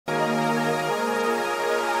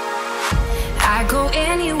I go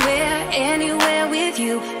anywhere, anywhere with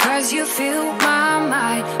you, 'cause you fill my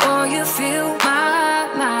mind, or you fill my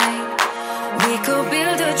mind. We could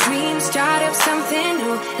build a dream, start up something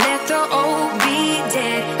new. Let the old be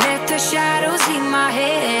dead, let the shadows leave my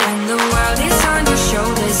head. When the world is on your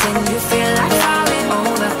shoulders and you feel like falling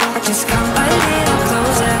over, just come a little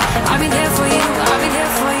closer. I'll be there for you, I'll be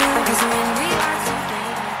there for you, 'cause when we are together.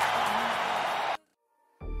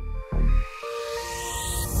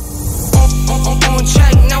 On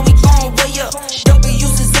track, now we gon' way up.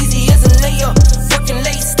 W's as easy as a layup. Working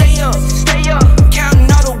late, stay up, stay up.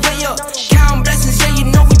 Counting all the way up. Counting blessings, yeah, you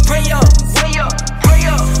know we pray up, way up, pray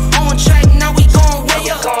up. On track, now we gon'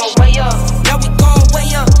 way up, way up. Now we gon'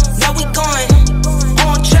 way up, now we going.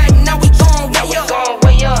 On track, now we gon' way up,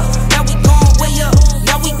 way up. Now we gon' way up,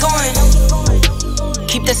 now we going.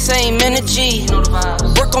 Keep the same energy.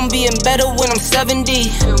 Work on being better when I'm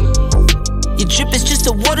 70. Your drip is just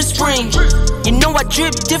a water spring. You know I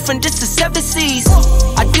drip different, this is 7 seas.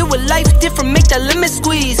 I deal with life different, make that limit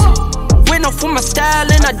squeeze. Went off for my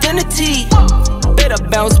style and identity. Better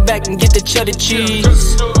bounce back and get the cheddar cheese.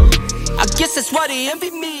 I guess that's why they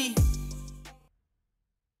envy me.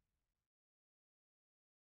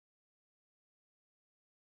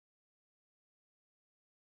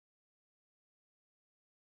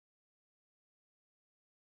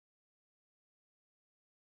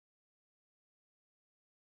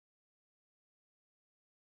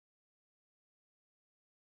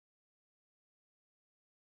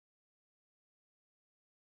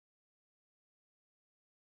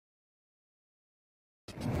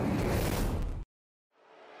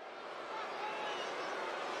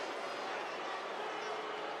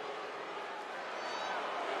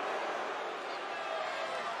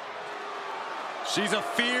 She's a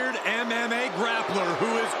feared MMA grappler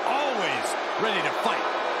who is always ready to fight.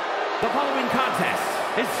 The following contest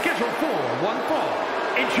is scheduled for one fall.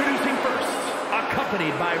 Introducing first,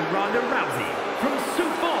 accompanied by Ronda Rousey from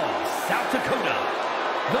Sioux Falls, South Dakota,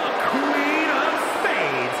 the Queen of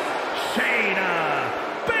Spades, Shayna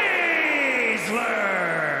Baszler.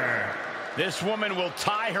 This woman will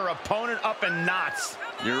tie her opponent up in knots.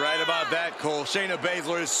 You're right about that, Cole. Shayna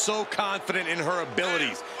Baszler is so confident in her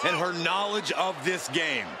abilities and her knowledge of this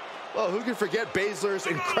game. Well, who can forget Baszler's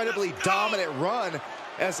incredibly dominant run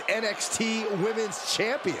as NXT Women's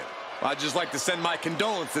Champion? I'd just like to send my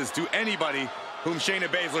condolences to anybody whom Shayna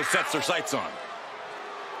Baszler sets her sights on.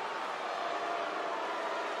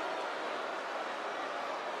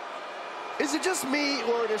 Is it just me,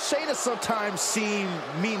 or does Shayna sometimes seem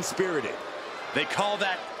mean-spirited? They call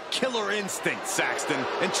that killer instinct, Saxton,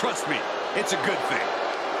 and trust me, it's a good thing.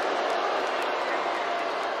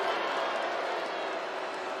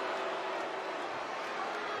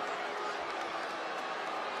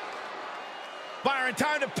 Byron,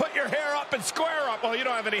 time to put your hair up and square up. Well, you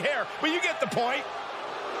don't have any hair, but you get the point.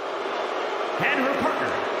 And her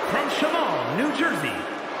partner from Shamon, New Jersey,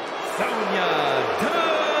 Sonya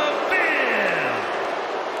Deville.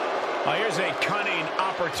 Oh, here's a cunning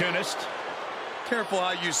opportunist. Careful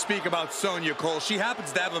how you speak about Sonya, Cole. She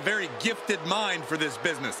happens to have a very gifted mind for this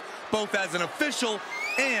business, both as an official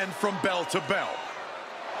and from bell to bell.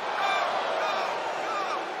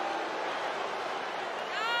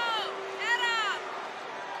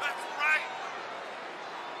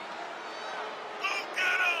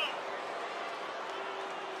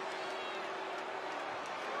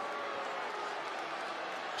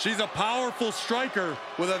 She's a powerful striker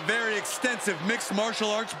with a very extensive mixed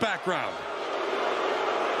martial arts background.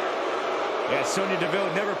 Yeah, Sonya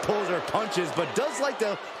Deville never pulls her punches, but does like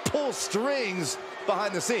to pull strings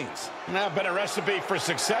behind the scenes. Now, been a recipe for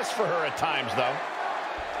success for her at times, though.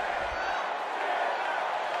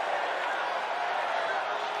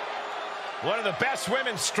 One of the best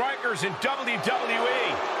women strikers in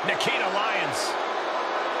WWE, Nikkita Lyons.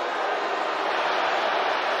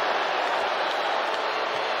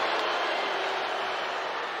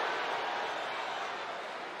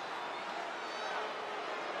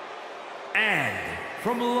 And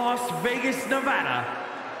from Las Vegas, Nevada,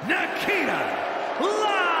 Nikkita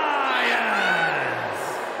Lyons.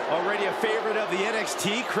 Already a favorite of the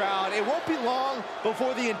NXT crowd, it won't be long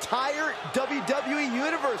before the entire WWE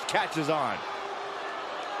Universe catches on.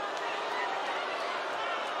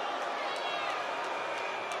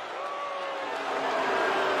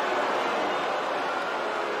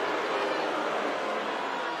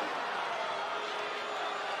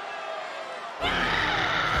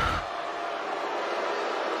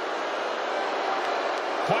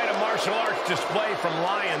 Quite a martial arts display from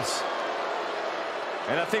Lyons.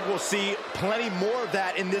 And I think we'll see plenty more of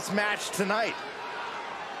that in this match tonight.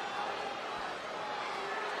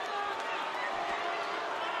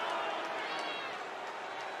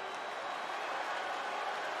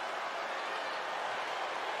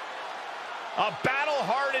 A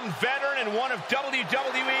battle-hardened veteran and one of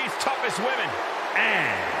WWE's toughest women.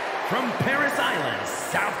 And from Paris Island,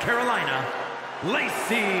 South Carolina,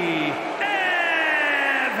 Lacey Evans.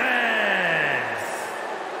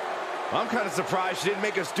 I'm kind of surprised she didn't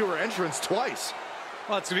make us do her entrance twice.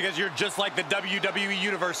 Well, it's because you're just like the WWE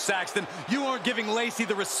Universe, Saxton. You aren't giving Lacey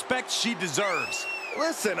the respect she deserves.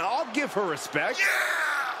 Listen, I'll give her respect. Yeah!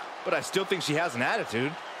 But I still think she has an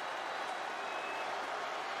attitude.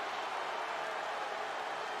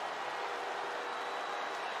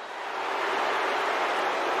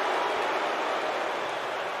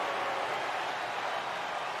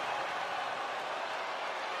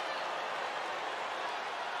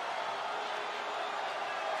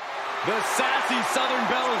 The sassy Southern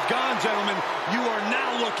Belle is gone, gentlemen. You are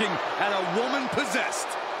now looking at a woman possessed.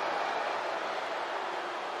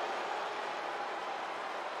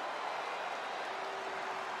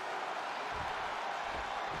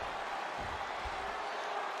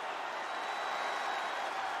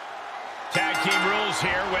 Tag team rules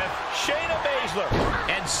here with Shayna Baszler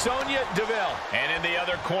and Sonya Deville. And in the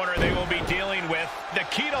other corner, they will be dealing with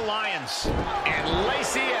Nikkita, Lyons and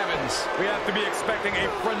Lacey Evans. We have to be expecting a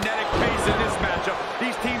frenetic pace in this matchup.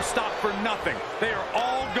 These teams stop for nothing. They are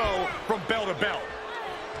all go from bell to bell.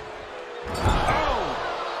 Oh!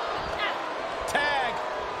 Tag!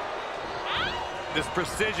 This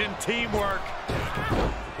precision teamwork.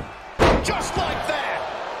 Just like that!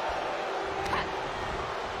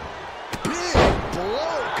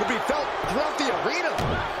 Could be felt throughout the arena.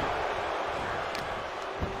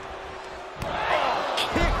 Oh,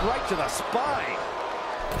 kick right to the spine.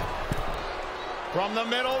 From the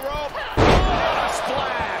middle rope. Oh, a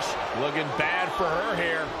splash. Looking bad for her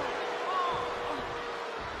here.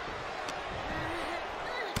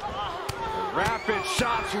 Rapid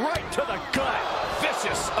shots right to the gut.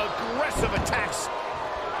 Vicious, aggressive attacks.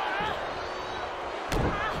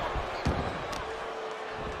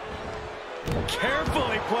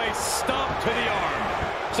 Carefully placed stomp to the arm.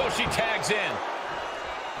 So she tags in.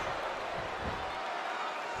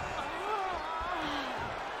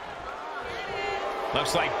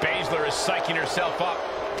 Looks like Baszler is psyching herself up.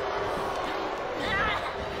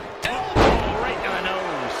 Elbow right in the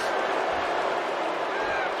nose.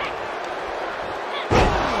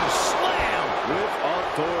 Ooh, slam with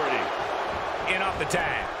authority. In off the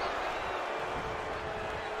tag.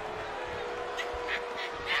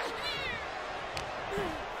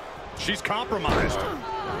 She's compromised.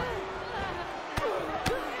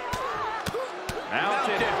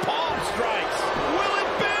 Mounted palm strikes. Will it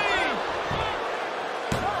be?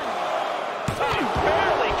 He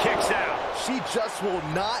barely kicks out. She just will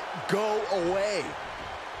not go away.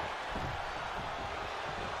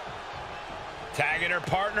 Tagging her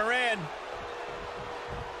partner in.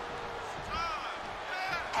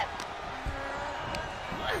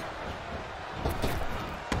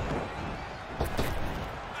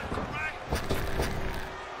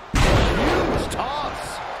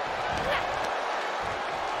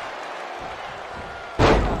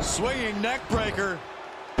 Swinging neck breaker.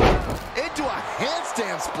 Into a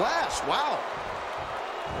handstand splash. Wow.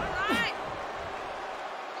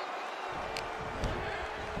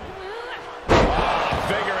 Oh,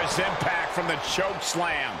 vigorous impact from the choke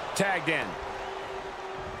slam. Tagged in.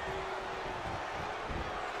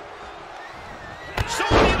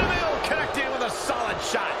 Sonya Deville connecting with a solid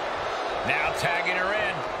shot. Now tagging her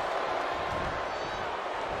in.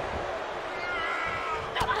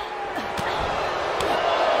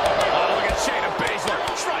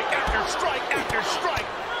 Strike after strike after strike.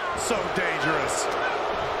 So dangerous.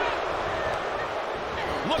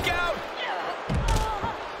 Look out!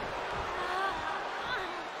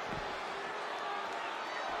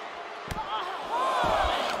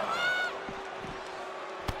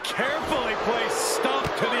 Carefully placed stomp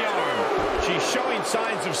to the arm. She's showing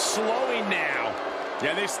signs of slowing now.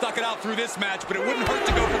 Yeah, they've stuck it out through this match, but it wouldn't hurt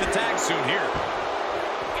to go for the tag soon here.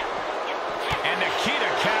 And Nikkita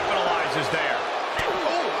capitalizes there.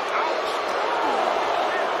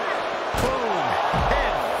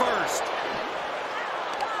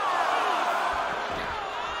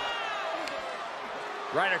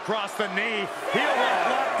 Right across the knee. Heel lock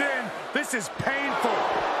locked in. This is painful.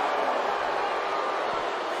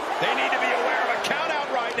 They need to be aware of a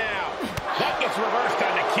countout right now. That gets reversed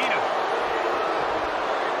on Nikkita.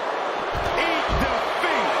 Eat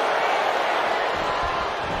defeat.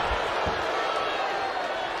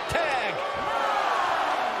 Tag.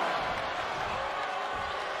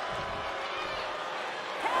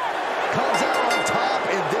 Comes out on top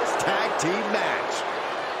in this tag team match.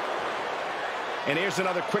 And here's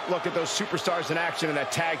another quick look at those superstars in action in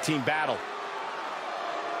that tag team battle.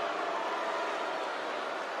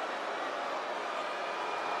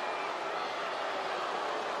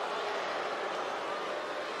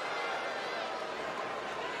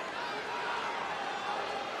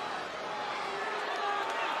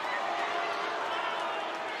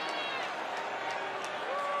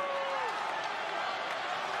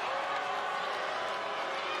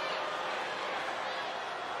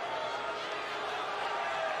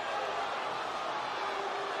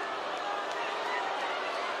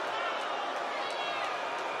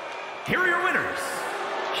 Here are your winners,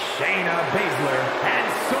 Shayna Baszler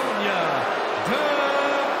and Sonya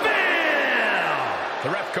Deville. The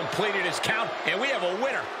ref completed his count, and we have a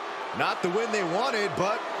winner. Not the win they wanted,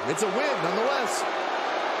 but it's a win nonetheless.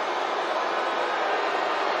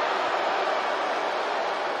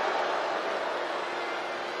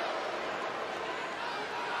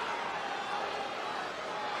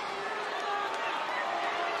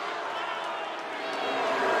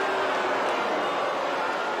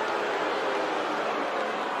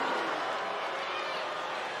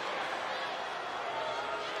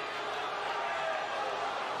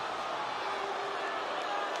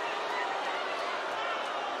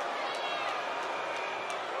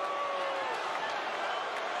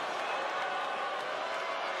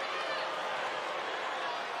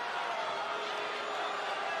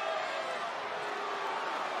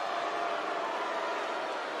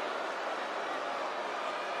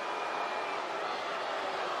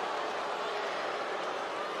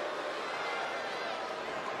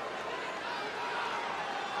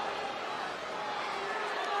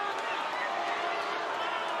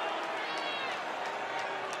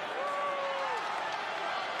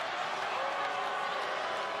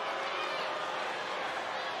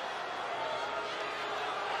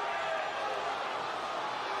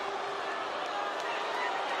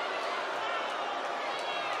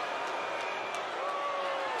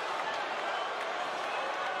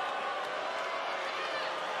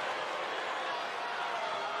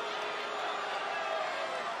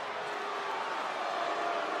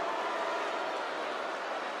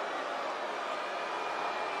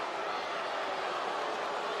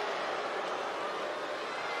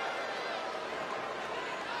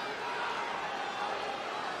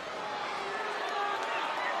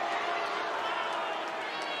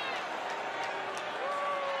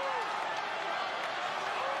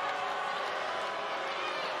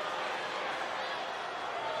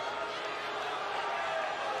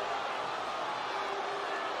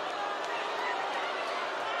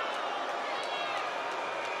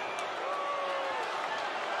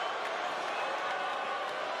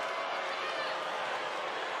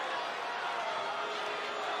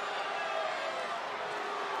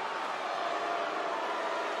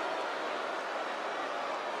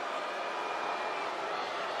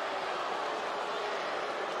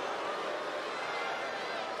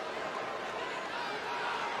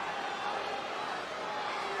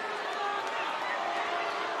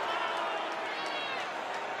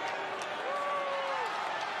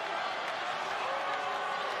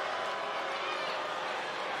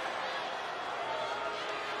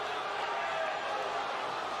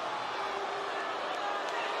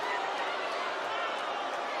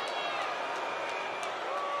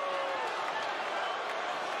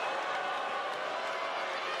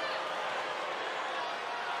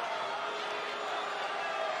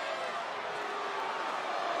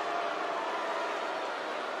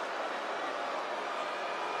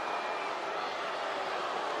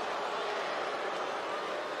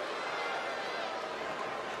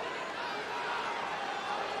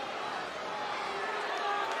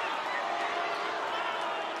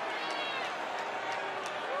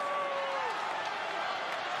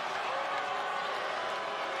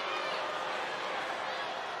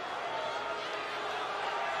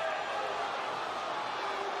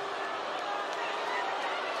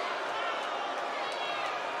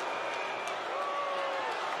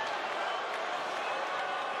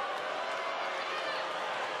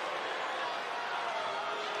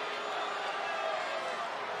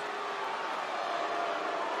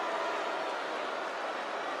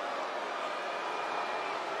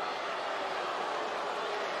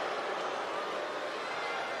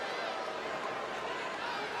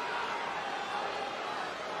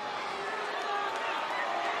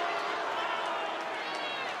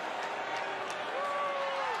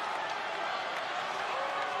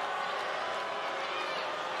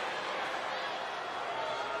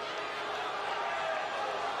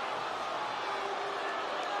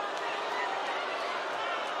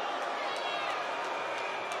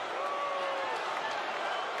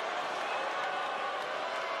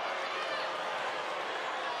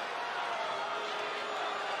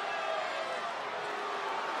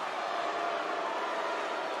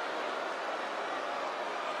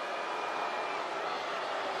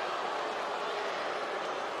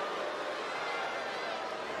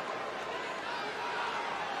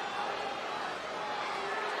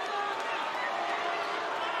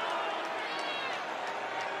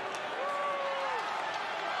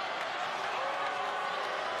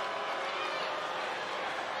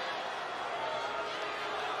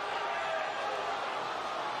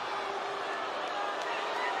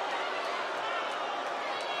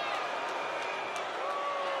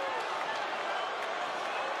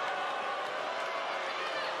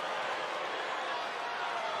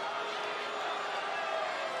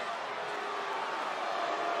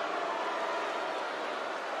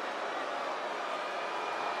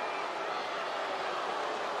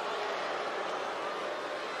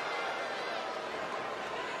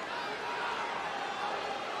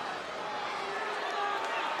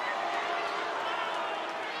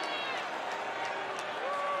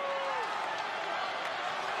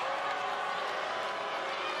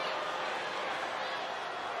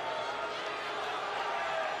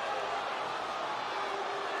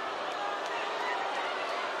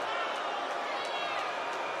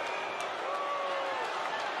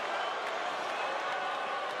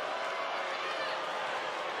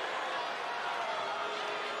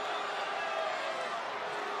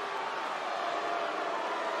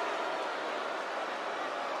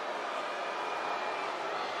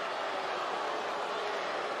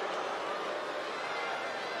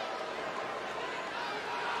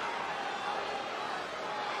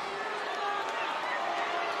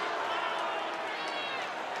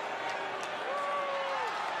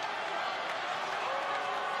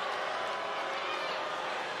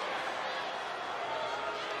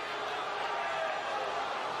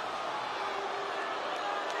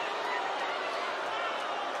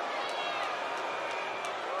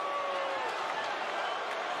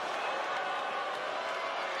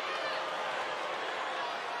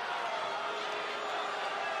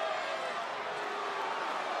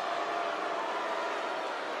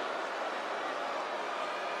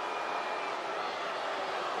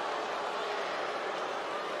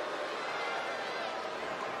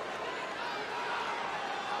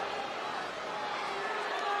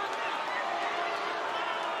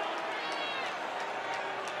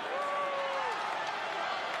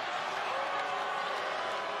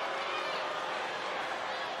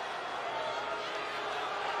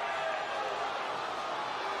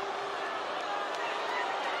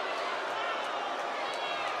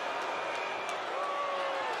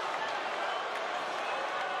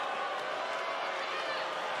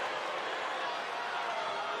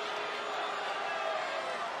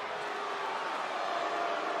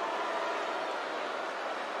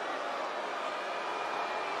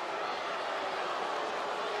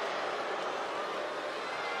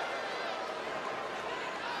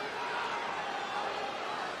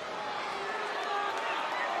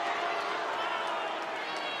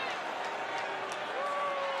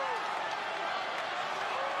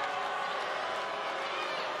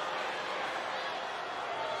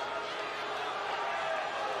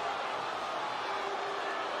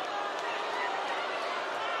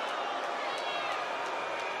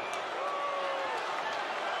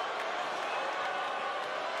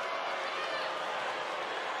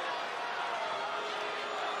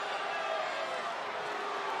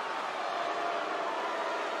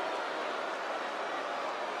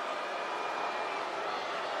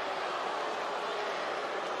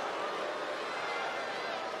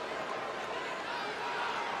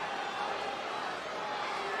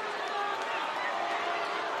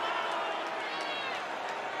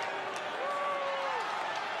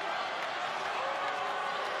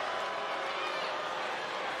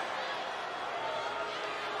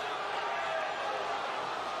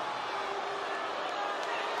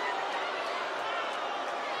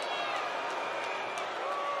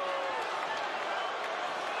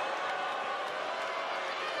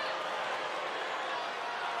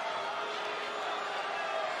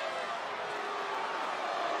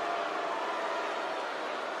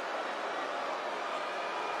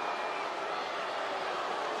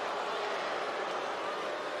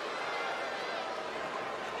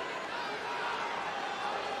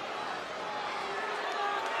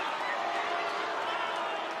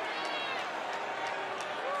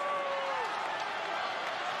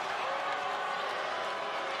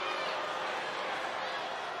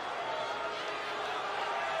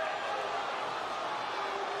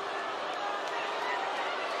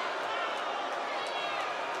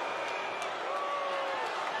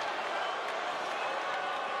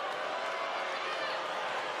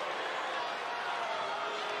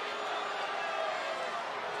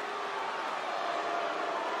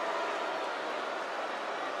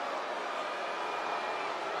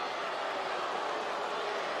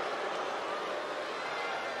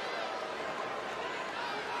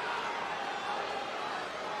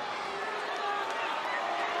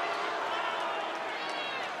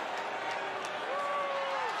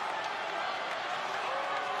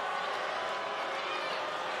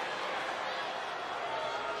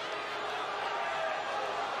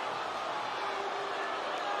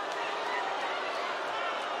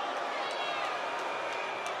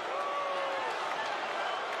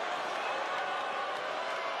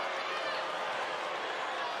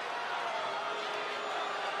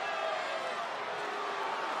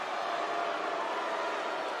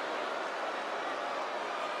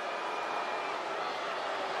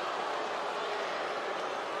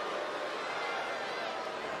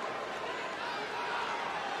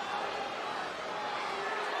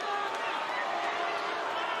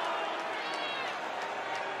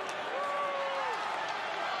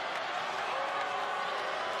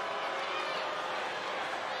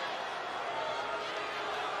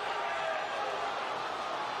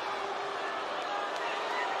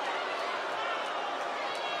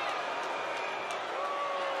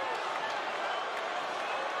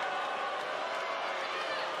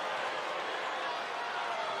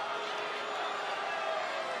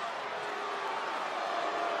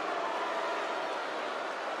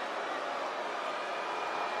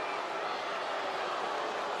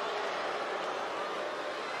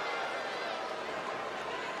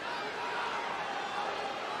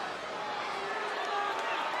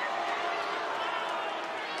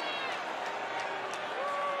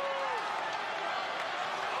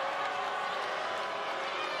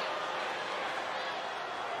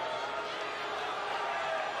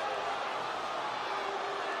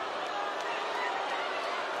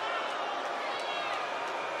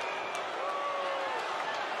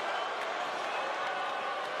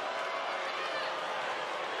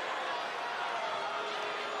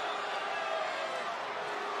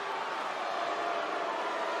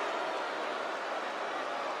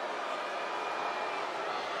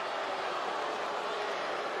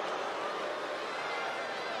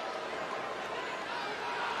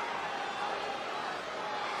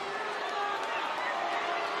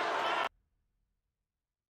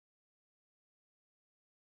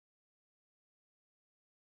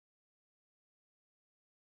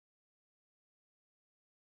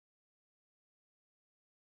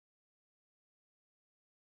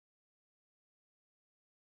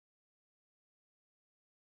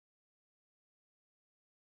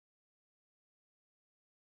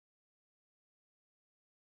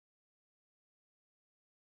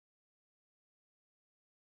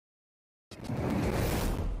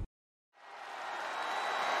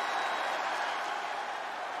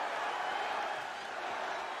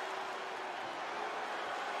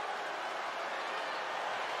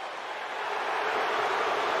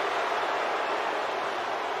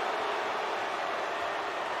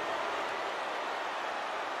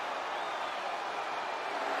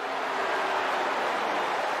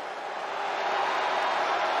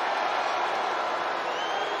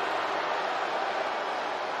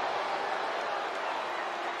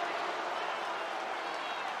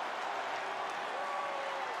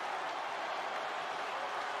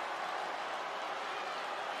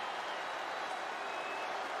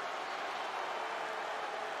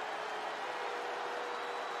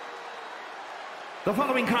 The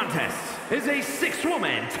following contest is a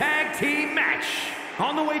 6-woman tag team match.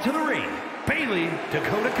 On the way to the ring, Bayley,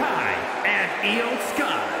 Dakota Kai, and Io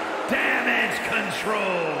Sky. Damage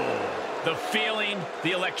Control. The feeling,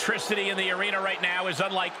 the electricity in the arena right now is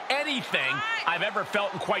unlike anything I've ever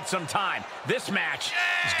felt in quite some time. This match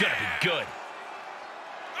is going to be good.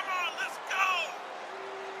 Come on, let's go!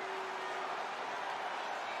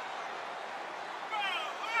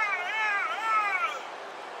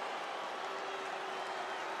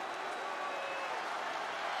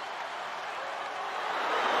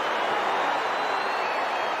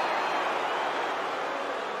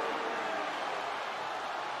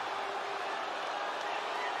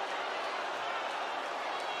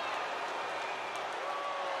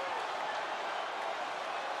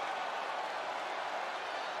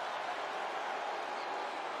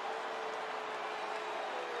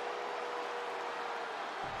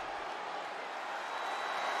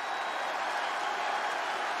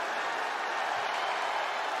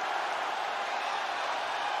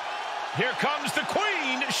 Here comes the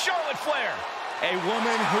Queen, Charlotte Flair. A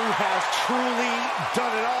woman who has truly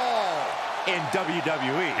done it all in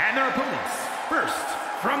WWE. And their opponents, first,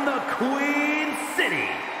 from the Queen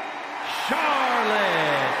City,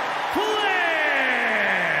 Charlotte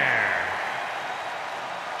Flair.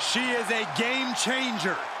 She is a game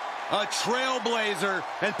changer, a trailblazer,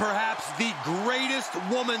 and perhaps the greatest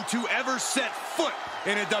woman to ever set foot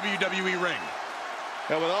in a WWE ring.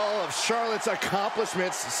 And with all of Charlotte's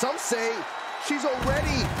accomplishments, some say she's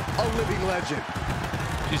already a living legend.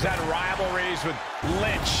 She's had rivalries with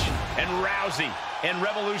Lynch and Rousey and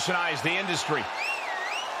revolutionized the industry.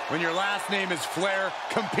 When your last name is Flair,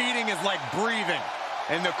 competing is like breathing,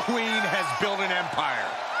 and the Queen has built an empire.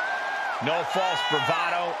 No false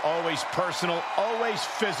bravado, always personal, always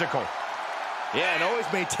physical. Yeah, and always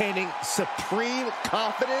maintaining supreme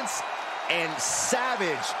confidence and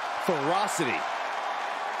savage ferocity.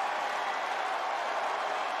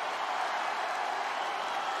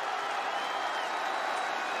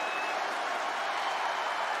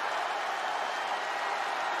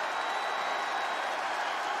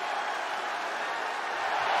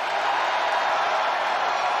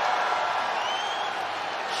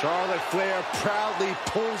 Charlotte Flair proudly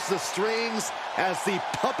pulls the strings as the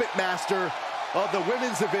puppet master of the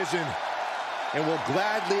women's division and will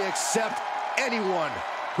gladly accept anyone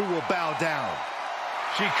who will bow down.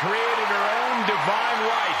 She created her own divine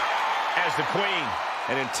right as the Queen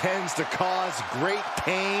and intends to cause great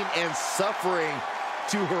pain and suffering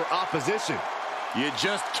to her opposition. You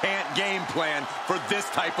just can't game plan for this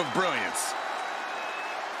type of brilliance.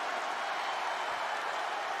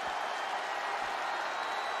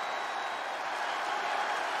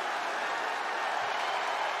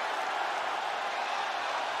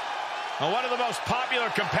 One of the most popular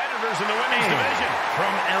competitors in the women's division.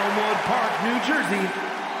 From Elmwood Park, New Jersey,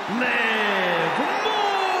 Liv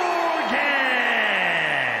Morgan.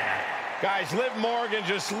 Guys, Liv Morgan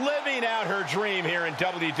just living out her dream here in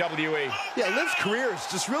WWE. Yeah, Liv's career has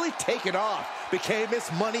just really taken off. Became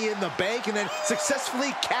Miss Money in the Bank and then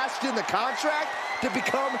successfully cashed in the contract to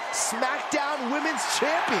become SmackDown Women's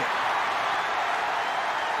Champion.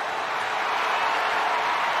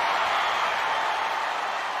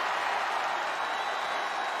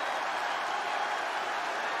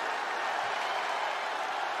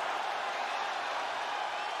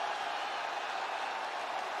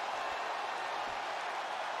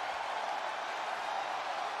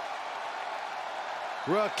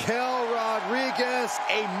 Raquel Rodriguez,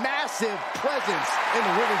 a massive presence in the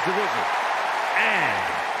women's division. And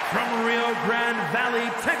from Rio Grande Valley,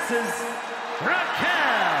 Texas,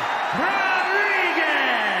 Raquel Rodriguez.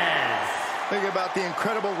 Think about the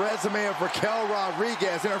incredible resume of Raquel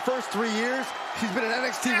Rodriguez. In her first 3 years, she's been an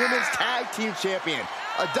NXT Women's Tag Team Champion,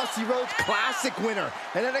 a Dusty Rhodes Classic winner,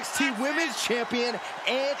 an NXT Women's Champion,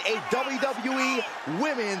 and a WWE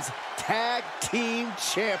Women's Tag Team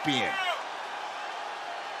Champion.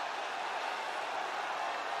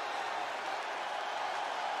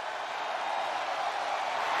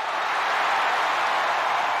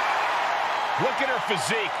 Look at her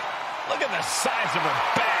physique. Look at the size of her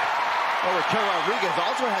back. Well, Raquel Rodriguez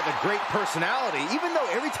also has a great personality, even though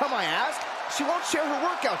every time I ask, she won't share her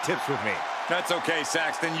workout tips with me. That's okay,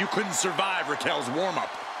 Saxton. You couldn't survive Raquel's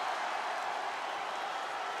warm-up.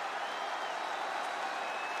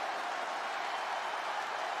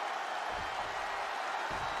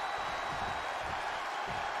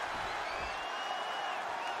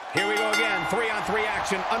 Here we go again. 3-on-3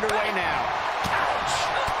 action underway now.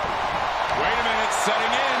 Ouch! Wait a minute,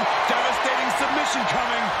 setting in. Devastating submission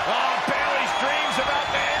coming. Oh, Bayley's dreams about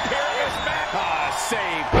the Imperious match.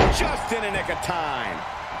 save just in the nick of time.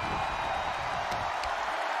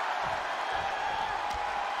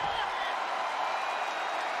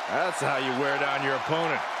 That's how you wear down your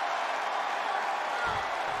opponent.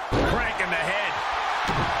 Cranking the head.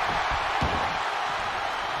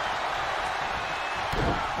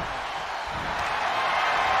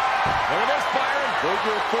 Look at this, Byron.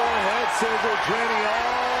 Figure forehead scissor, draining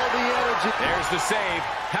all the energy. There's the save.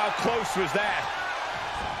 How close was that?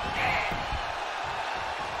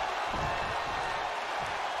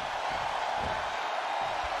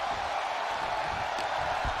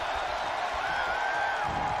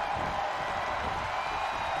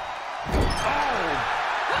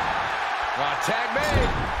 Tag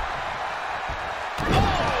made.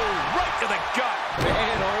 Oh, right to the gut.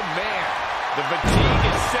 Man, oh, man. The fatigue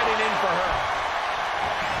is setting in for her.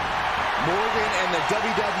 Morgan and the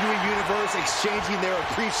WWE Universe exchanging their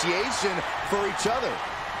appreciation for each other.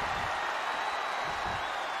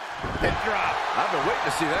 Hip drop. I've been waiting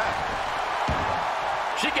to see that.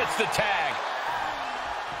 She gets the tag.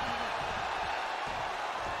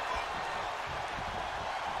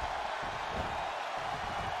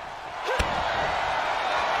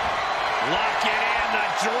 Lock it in, the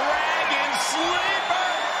Dragon Sleeper.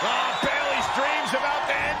 Oh, Bailey's dreams about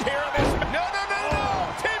to end here in this. No.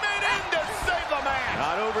 Teammate in to save the match.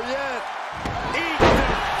 Not over yet. Eat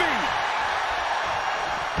defeat.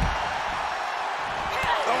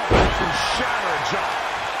 Oh, that's a shatter jump.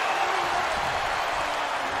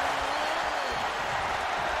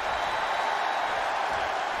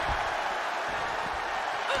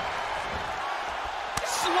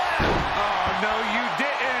 Slap. Oh, no, you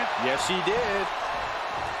didn't. Yes, she did.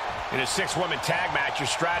 In a 6-woman tag match, your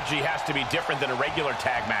strategy has to be different than a regular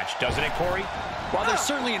tag match, doesn't it, Corey? While there's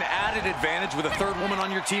certainly an added advantage with a third woman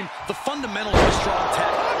on your team, the fundamentals of a strong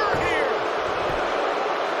tag. Over here!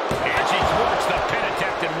 And she thwarts the pin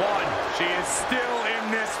attempt and won. She is still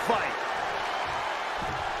in this fight.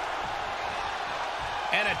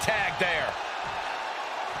 And a tag there.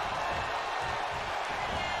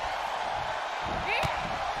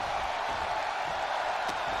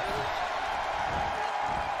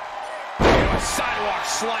 Sidewalk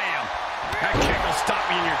slam. That kick will stop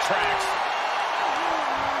you in your tracks.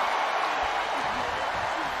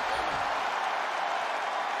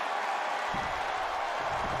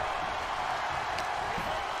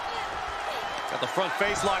 Got the front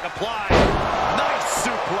face lock applied. Nice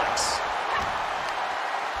suplex.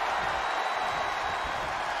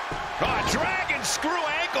 Oh, dragon screw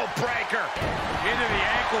ankle breaker. Into the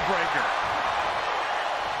ankle breaker.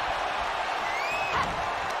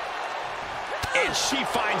 And she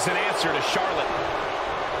finds an answer to Charlotte.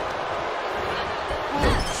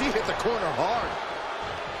 She hit the corner hard.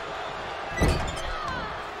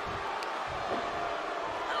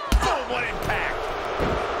 Oh, what impact.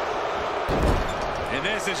 And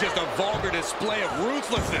this is just a vulgar display of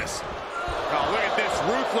ruthlessness. Oh, look at this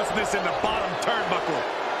ruthlessness in the bottom turnbuckle.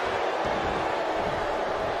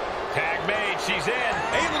 Tag made, she's in.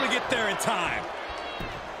 Able to get there in time.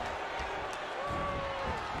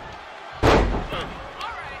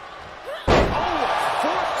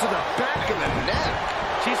 To the back of the neck.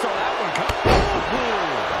 She saw that one coming.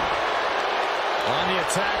 On the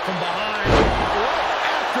attack from behind. Right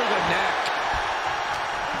after the neck.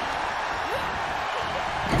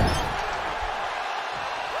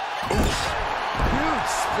 Oof. Huge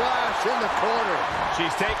splash in the corner.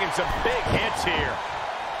 She's taking some big hits here.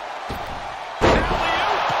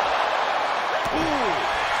 Ooh.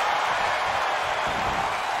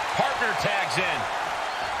 Partner tags in.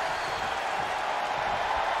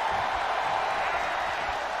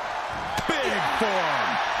 Forearm.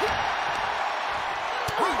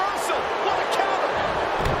 Reversal. What a counter.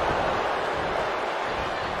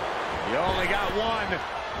 You only got one.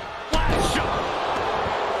 Last shot.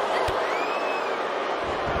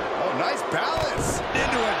 Oh, nice balance.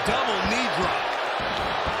 Into a double knee drop.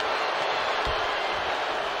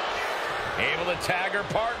 Able to tag her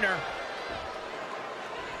partner.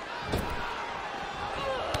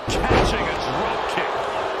 Catching a drop kick.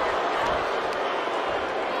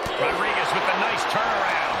 Rodriguez with the nice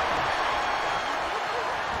turnaround.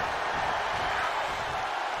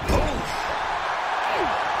 Oof.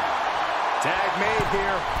 Tag made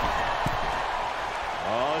here.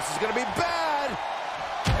 Oh, this is going to be bad.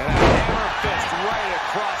 And a hammer fist right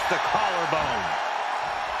across the collarbone.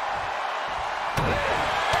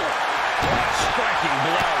 What a striking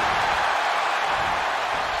blow.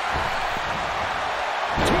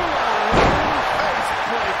 Face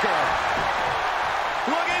breaker.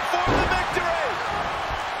 Looking for the victory.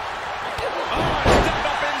 Oh, stepped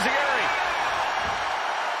up Enziguri.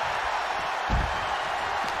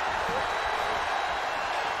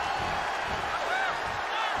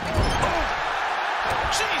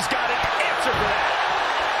 She's got an answer for that.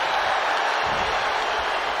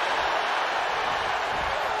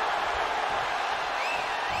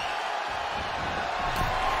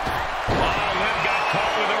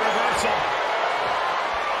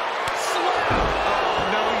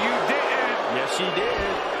 She did.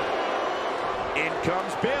 In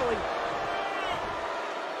comes Bayley.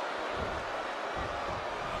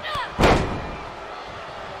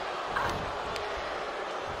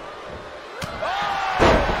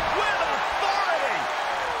 With authority.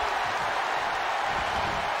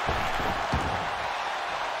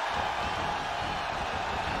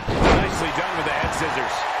 Nicely done with the head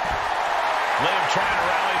scissors. Liv trying to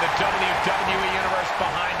rally the WWE Universe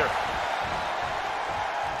behind her.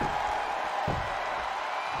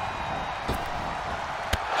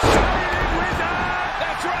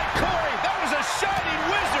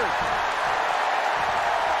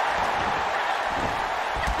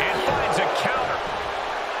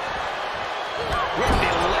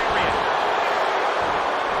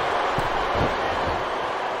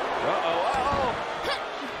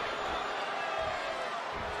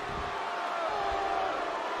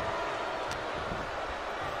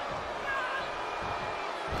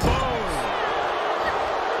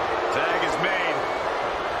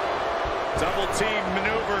 Double team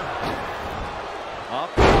maneuver. Up.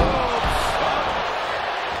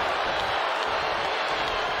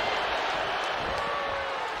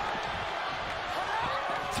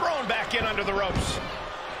 Thrown back in under the ropes.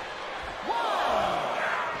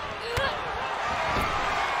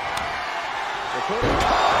 And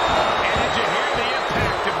did you hear the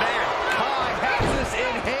impact of that? Kai has this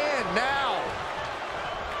in hand now.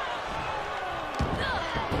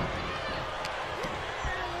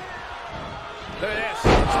 Look at this.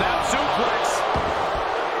 Snap suplex.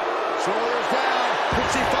 Shoulders down. Can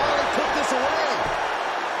she finally put this away?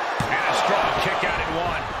 And a strong kick out at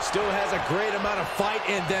one. Still has a great amount of fight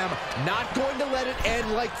in them. Not going to let it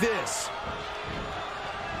end like this.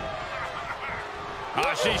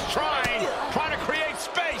 She's trying to create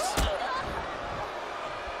space. Oh,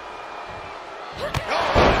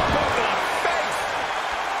 both to the face.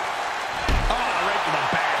 Oh, right to the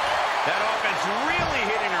back. That offense really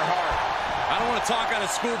hitting her hard. I don't want to talk out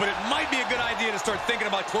of school, but it might be a good idea to start thinking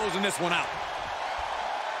about closing this one out.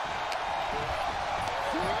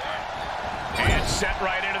 And set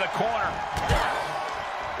right into the corner.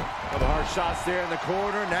 Couple hard shots there in the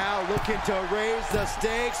corner. Now looking to raise the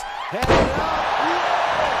stakes. Head up. Whoa!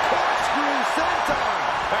 Corkscrew senton.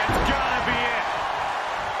 That's gotta be it.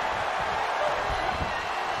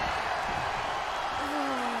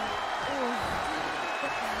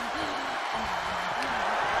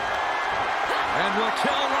 And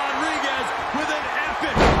Raquel Rodriguez with an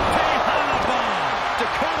epic Tejana bomb.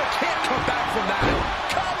 Dakota can't come back from that.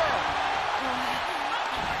 Cover.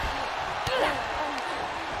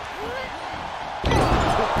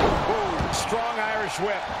 Strong Irish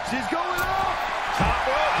whip. She's going up. Top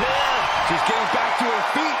rope here. She's getting back to her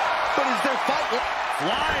feet. But is there fight?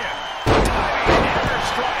 Flying. Diving hammer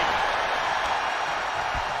strike.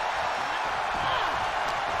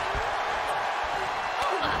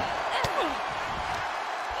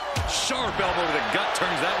 Sharp elbow to the gut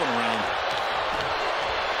turns that one around.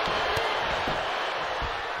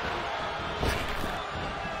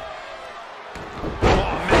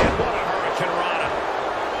 Oh, man, what a Hurricane Rana.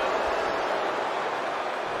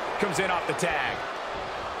 Comes in off the tag.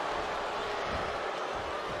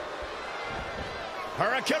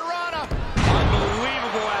 Hurricane Rana.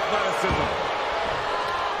 Unbelievable athleticism.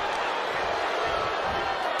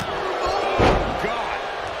 Oh, God.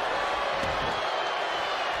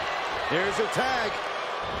 There's a tag.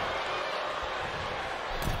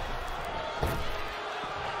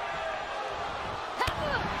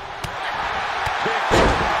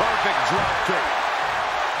 Perfect drop kick.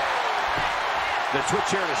 The switch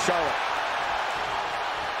here to Charlotte.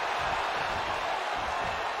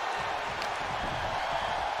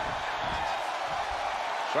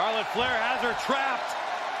 Charlotte Flair has her trapped.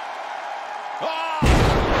 Oh!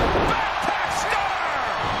 Backpack star!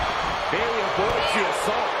 Bayley avoids the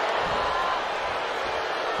assault.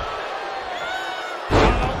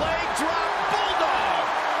 On a leg drop bulldog.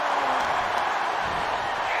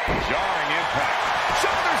 Jarring impact.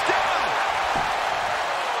 Shoulders down.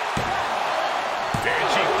 And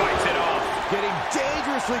she fights it off. Getting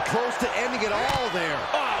dangerously close to ending it all there.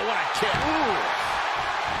 Oh, what a kick. Ooh.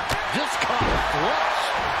 Just caught her flush.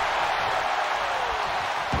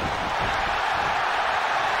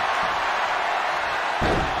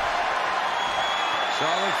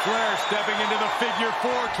 Charlotte Flair stepping into the figure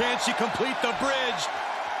four. Can she complete the bridge?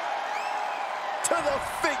 to the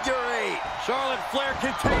figure 8. Charlotte Flair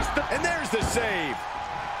can taste the... And there's the save.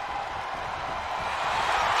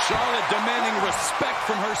 Charlotte demanding respect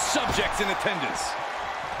from her subjects in attendance.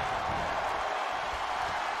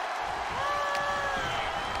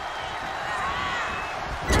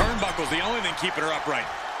 Turnbuckle's the only thing keeping her upright.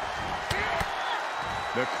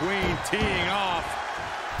 The Queen teeing off,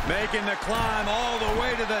 making the climb all the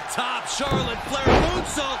way to the top. Charlotte Flair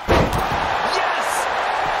moonsault. Yes!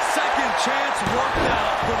 Second chance worked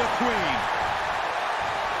out for the Queen.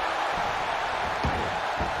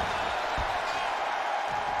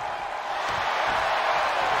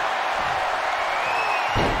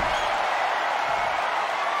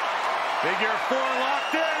 Figure 4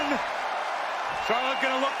 locked in. Charlotte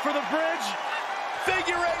gonna look for the bridge.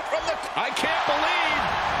 Figure 8 from the... I can't believe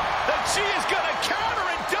that she is gonna counter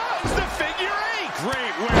and does the figure 8.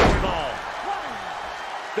 Great wherewithal.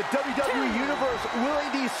 The WWE Universe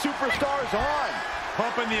willing these superstars on.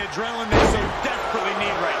 Pumping the adrenaline they so desperately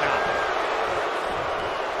need right now.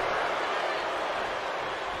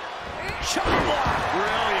 Shot block.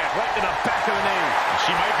 Brilliant. Right to the back of the knee.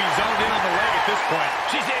 She might be zoned in on the leg at this point.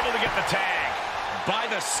 She's able to get the tag. By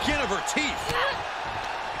the skin of her teeth.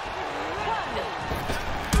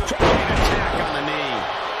 Attack on the knee.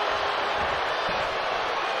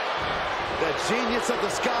 The genius of the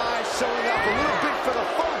sky showing up a little bit for the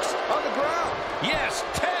folks on the ground. Yes,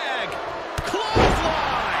 tag.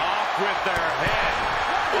 Clothesline. Off with their head.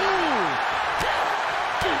 Ooh.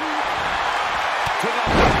 To the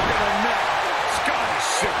back of the neck. Sky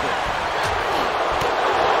Super.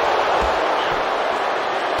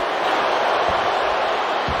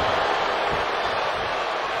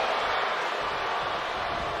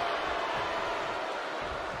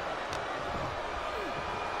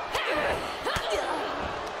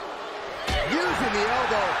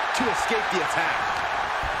 To escape the attack.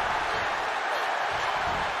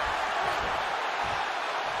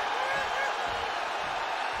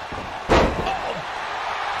 Oh.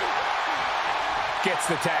 Gets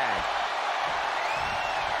the tag.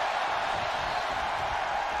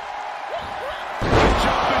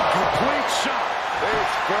 Jumping complete shot.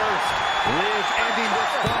 Face first. Liz ending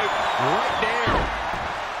this fight right there.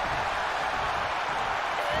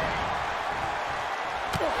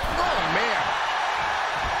 Oh, man.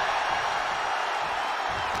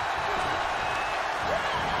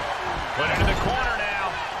 Put into the corner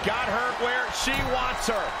now. Got her where she wants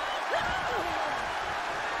her.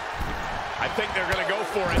 I think they're going to go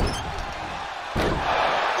for it.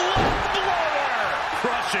 Blower!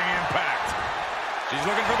 Crushing impact. She's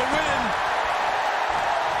looking for the win.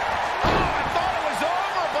 Oh, I thought it was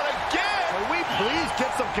over, but again. Can we please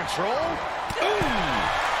get some control? Ooh.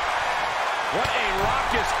 What a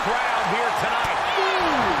raucous crowd here tonight.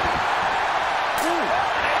 Ooh. Ooh.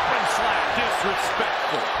 Apron slap.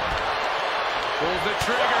 Disrespectful. Pulls the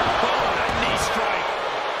trigger. Boom. A knee strike.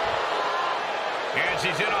 And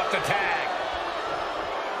she's in off the tag.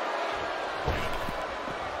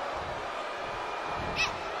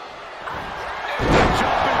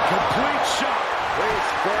 Jumping complete shot. Face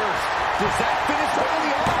first. Does that finish early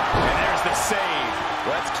on? And there's the save.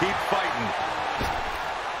 Let's keep fighting.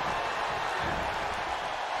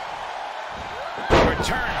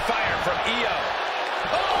 Return fire from Io.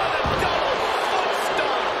 Oh, the double foot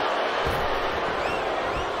stomp.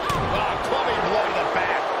 Oh, clubbing blow to the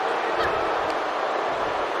back.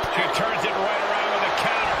 She turns it right around with a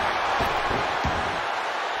counter.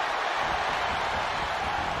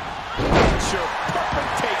 Sure,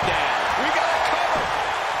 perfect takedown. We got a cover.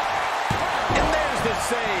 And there's the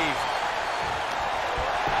save.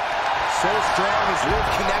 So strong is Liv's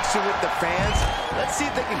connection with the fans. Let's see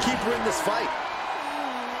if they can keep her in this fight.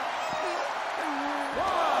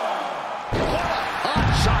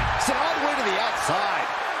 Sent all the way to the outside.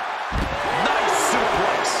 Nice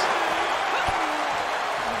suplex.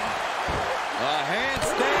 A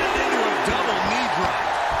handstand into a double knee drop.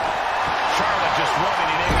 Charlotte just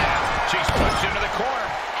rubbing it in now. She's pushed into the corner.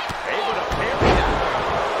 Able to parry that one.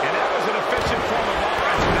 And that was an efficient form of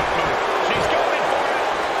offense in that move. She's going for it.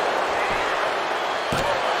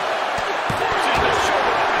 Forces the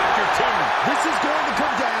shoulder after two. This is going to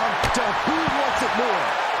come down to who wants it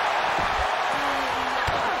more.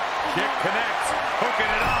 Kick connects, hooking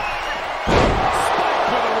it up. Spike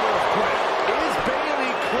with a whirlwind. Is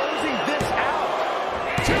Bayley closing this out?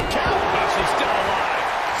 2 count. Oh, she's still alive.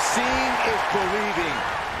 Seeing is believing.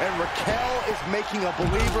 And Raquel is making a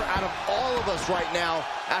believer out of all of us right now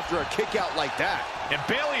after a kick out like that. And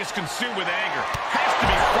Bayley is consumed with anger. Has to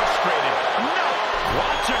be frustrated. No!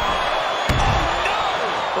 Watch out!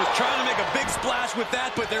 Oh, no! Was trying to make a big splash with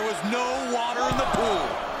that, but there was no water in the pool.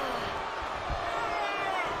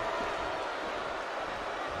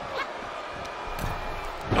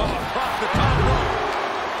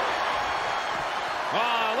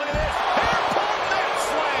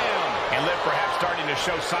 to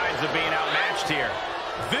show signs of being outmatched here.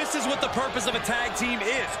 This is what the purpose of a tag team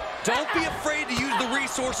is. Don't be afraid to use the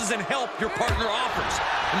resources and help your partner offers.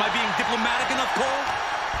 Am I being diplomatic enough, Cole?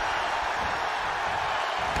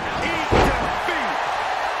 Eat defeat.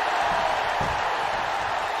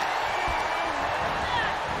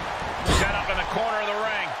 Set up in the corner of the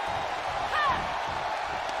ring.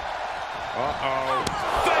 Uh-oh.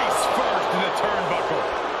 Face first in the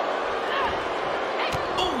turnbuckle.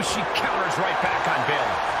 Oh, she counters right back on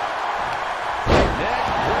Bayley. Neck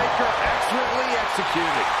breaker excellently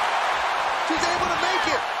executed. She's able to make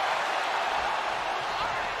it.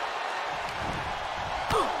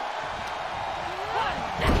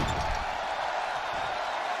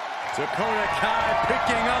 Dakota Kai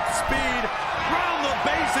picking up speed. Round the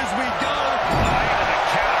bases we go. Right into the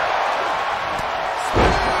counter.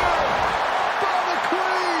 From the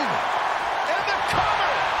Queen. And the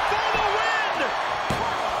cover for the win.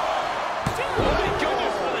 My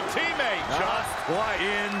goodness, for the teammate. Just quite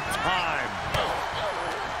in time.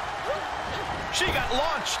 She got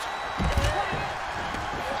launched.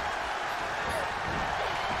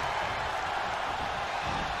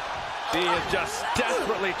 She is just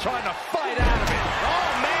desperately trying to fight out of it.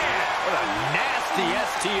 Oh, man. What a nasty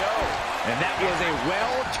STO. And that was a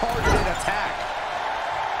well-targeted attack.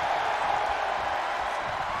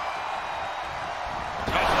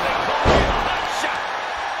 That's what they call it, a hot shot.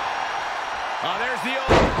 Oh, there's the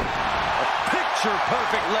old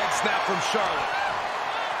picture-perfect leg snap from Charlotte.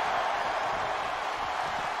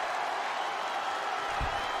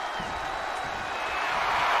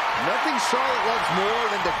 Nothing Charlotte loves more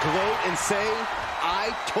than to gloat and say,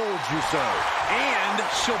 I told you so. And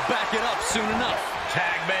she'll back it up soon enough.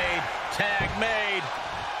 Tag made. Tag made.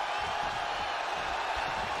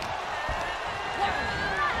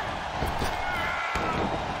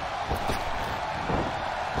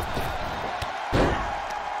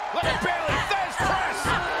 Look at Bayley. Fez press.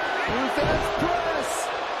 Fez press.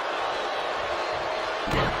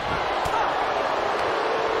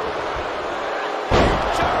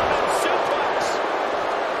 German suplex.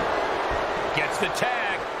 Gets the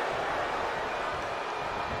tag.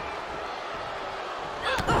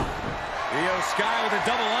 Io Sky with a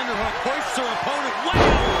double underhook hoists her opponent way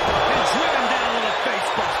up and driven down with a face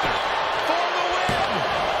buster. For the win.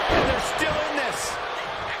 And they're still in this.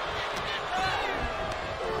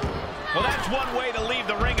 Well, that's one way to leave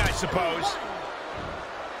the ring, I suppose.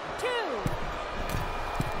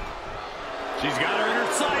 She's got her in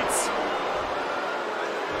her sights.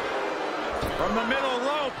 From the middle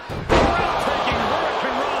rope. Breathtaking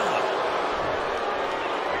Hurricane Run.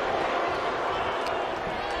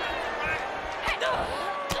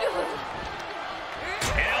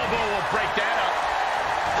 Elbow will break that up.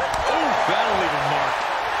 Ooh, that'll leave a mark.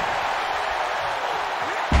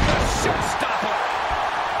 The showstopper.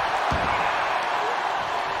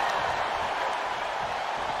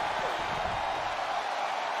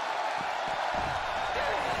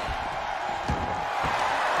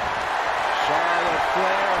 Charlotte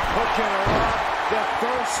Flair hooking her up. The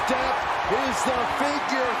first step is the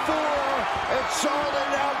figure 4. And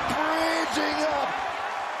Charlotte now bridging up.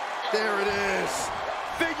 There it is.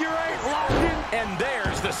 Figure 8 locked in. And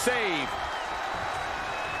there's the save.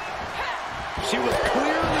 She was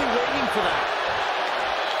clearly waiting for that.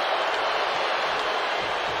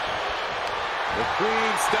 The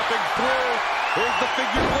Queen stepping through. Here's the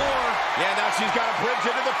figure 4. Yeah, now she's got to bridge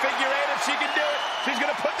into the figure 8 if she can do it. She's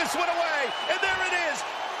going to put this one away. And there it is.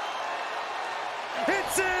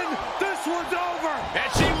 It's in. This one's over.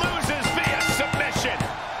 And she loses via submission.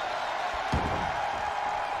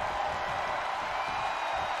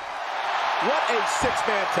 What a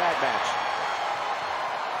six-man tag match.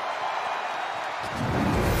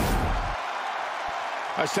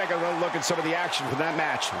 Let's take a look at some of the action from that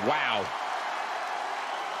match. Wow.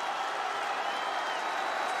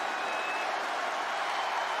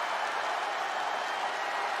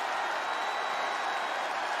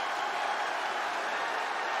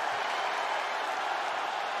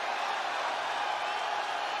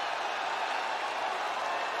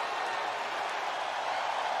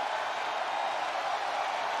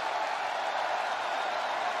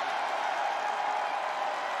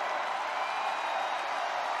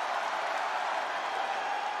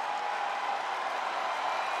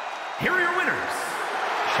 Here are your winners,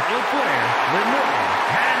 Charlotte Flair,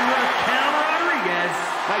 and Raquel Rodriguez.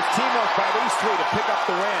 Nice teamwork by these three to pick up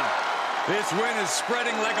the win. This win is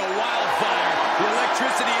spreading like a wildfire. The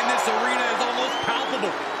electricity in this arena is almost palpable.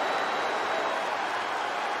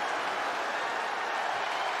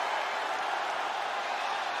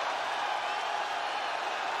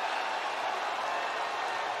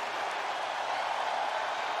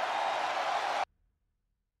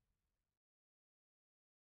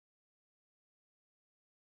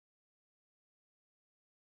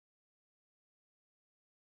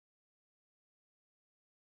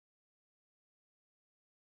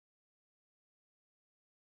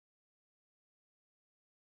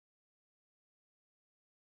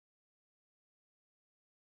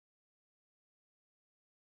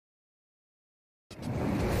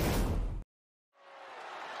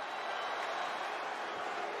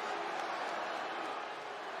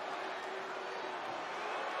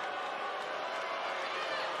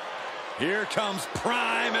 Here comes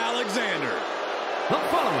Prime Alexander. The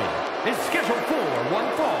following is scheduled for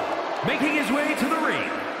one fall, making his way to the ring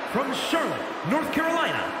from Charlotte, North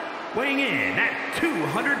Carolina, weighing in at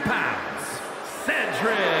 200 pounds,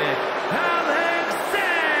 Cedric Alexander.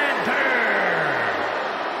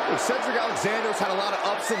 Well, Cedric Alexander's had a lot of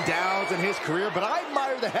ups and downs in his career, but I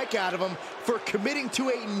admire the heck out of him for committing to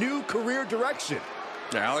a new career direction.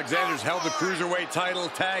 Now, Alexander's held the Cruiserweight title,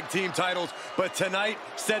 tag team titles, but tonight,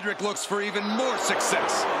 Cedric looks for even more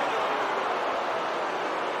success.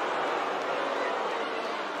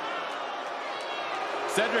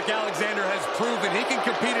 Cedric Alexander has proven he can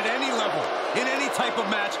compete at any level, in any type of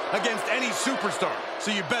match, against any superstar,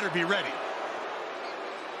 so you better be ready.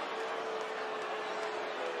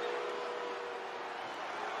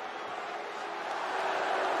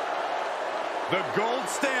 The gold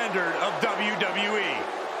standard of WWE.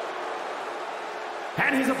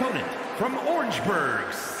 And his opponent from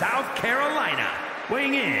Orangeburg, South Carolina,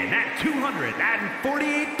 weighing in at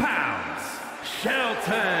 248 pounds,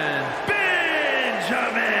 Shelton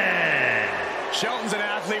Benjamen. Shelton's an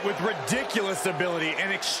athlete with ridiculous ability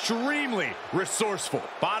and extremely resourceful.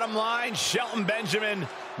 Bottom line, Shelton Benjamen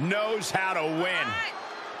knows how to win.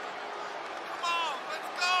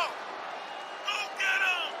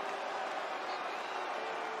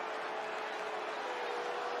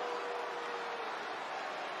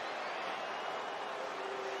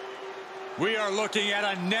 We are looking at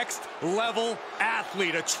a next-level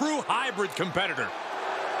athlete, a true hybrid competitor.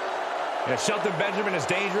 Yeah, Shelton Benjamen is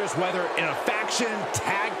dangerous, whether in a faction,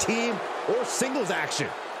 tag team, or singles action.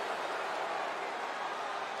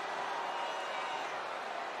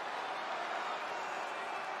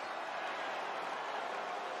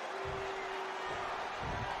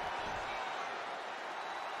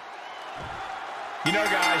 You know,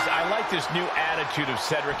 guys, I like this new attitude of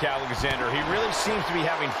Cedric Alexander. He really seems to be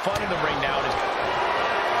having fun in the ring now.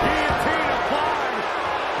 Guillotine applied.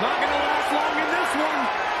 Not going to last long in this one.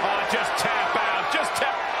 Oh, just tap out. Just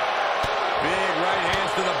tap. Big right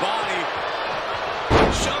hands to the body.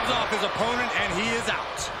 Shoves off his opponent, and he is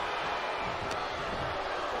out.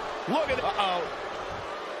 Look at it. Uh-oh.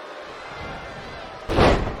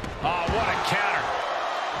 Oh, what a counter.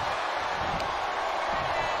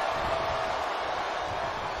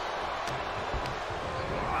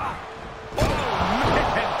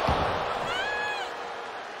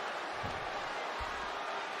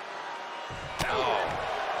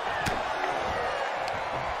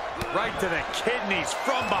 Right to the kidneys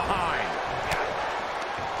from behind.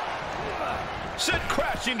 Sent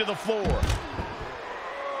crashing to the floor.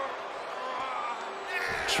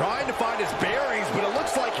 Trying to find his bearings, but it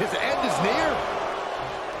looks like his end is near.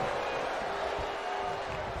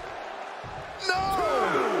 No!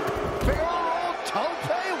 Barrel roll tope?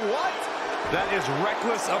 What? That is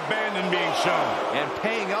reckless abandon being shown. And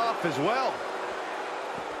paying off as well.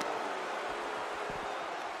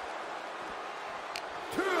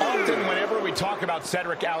 Often, whenever we talk about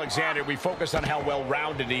Cedric Alexander, we focus on how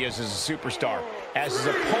well-rounded he is as a superstar. As his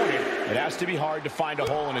opponent, it has to be hard to find a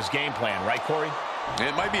hole in his game plan, right, Corey?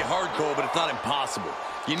 It might be hard, Cole, but it's not impossible.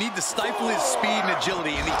 You need to stifle his speed and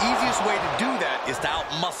agility, and the easiest way to do that is to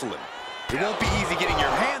out-muscle him. It won't be easy getting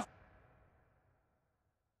your hands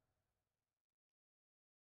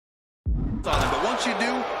on him, but once you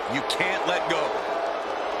do, you can't let go.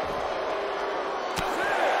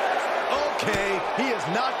 Okay, he is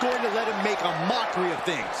not going to let him make a mockery of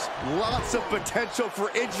things. Lots of potential for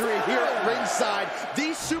injury here at ringside.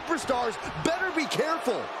 These superstars better be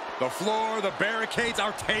careful. The floor, the barricades,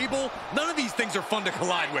 our table, none of these things are fun to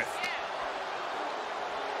collide with.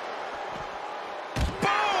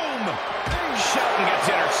 Boom! Shelton gets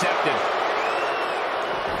intercepted.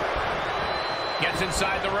 Gets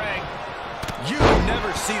inside the ring. You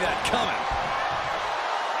never see that coming.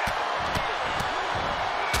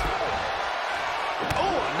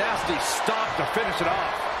 Nasty stop to finish it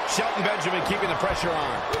off. Shelton Benjamen keeping the pressure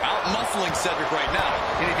on. Out-muscling Cedric right now.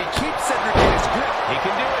 And if he keeps Cedric in his grip, he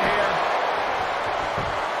can do it here.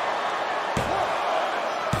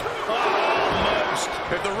 Almost.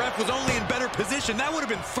 If the ref was only in better position, that would have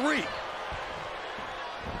been 3.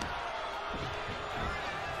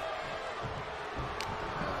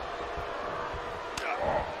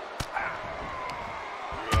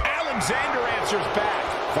 Alexander answers back.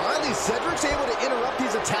 Finally, Cedric's able to interrupt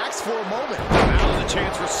these attacks for a moment. Now's a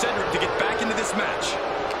chance for Cedric to get back into this match.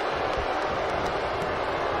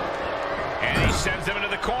 And he sends him into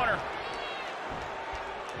the corner.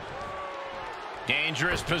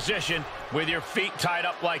 Dangerous position with your feet tied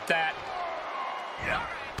up like that. Yeah.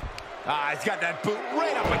 He's got that boot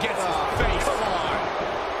right up against his face. Come on.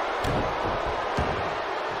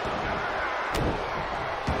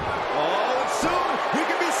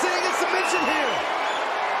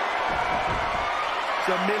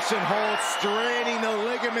 submission hold, straining the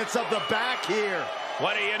ligaments of the back here.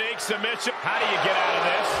 What a unique submission. How do you get out of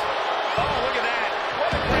this? Oh, look at that.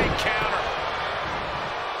 What a great counter.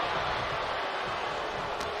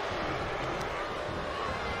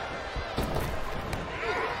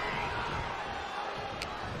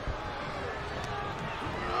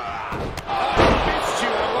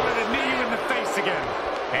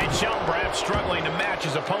 Shelton perhaps struggling to match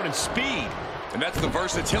his opponent's speed. And that's the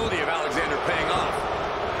versatility of Alexander paying off.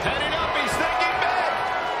 Heading up, he's thinking big.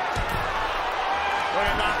 Look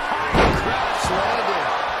at that high Crash landing.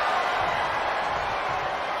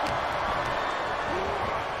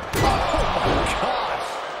 Oh my gosh.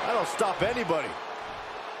 That'll stop anybody.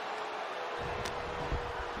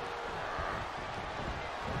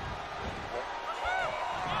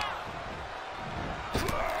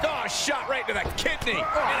 Shot right to the kidney.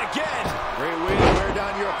 And again. Great way to wear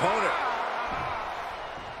down your opponent.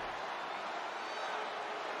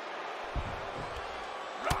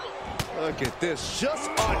 Look at this. Just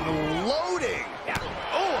unloading.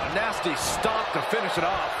 Oh, a nasty stop to finish it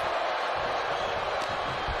off.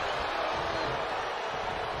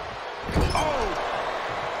 Oh.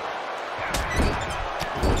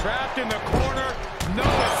 Trapped in the corner. No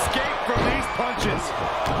escape from these punches.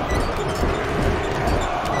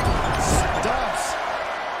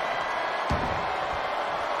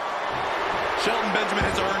 Shelton Benjamen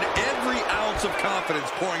has earned every ounce of confidence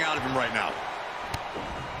pouring out of him right now.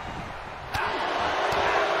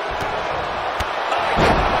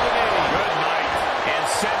 Good night. And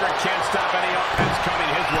Cedric can't stop any offense coming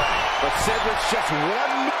his way. But Cedric's just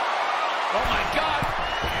one. Oh, my God.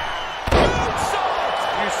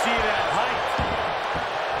 You see that height.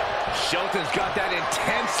 Shelton's got that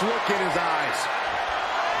intense look in his eyes.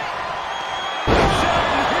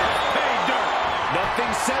 Shelton hits pay dirt.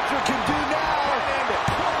 Nothing Cedric can do now.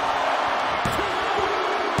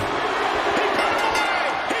 He put him away.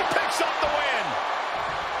 He picks up the win.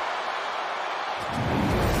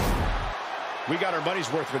 We got our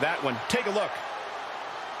money's worth for that one. Take a look.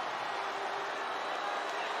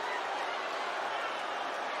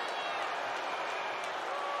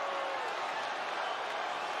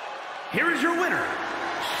 Here is your winner,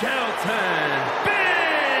 Shelton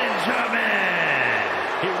Benjamen.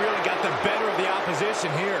 He really got the better of the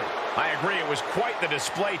opposition here. I agree, it was quite the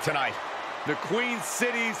display tonight. The Queen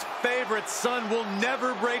City's favorite son will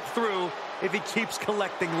never break through if he keeps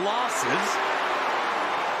collecting losses.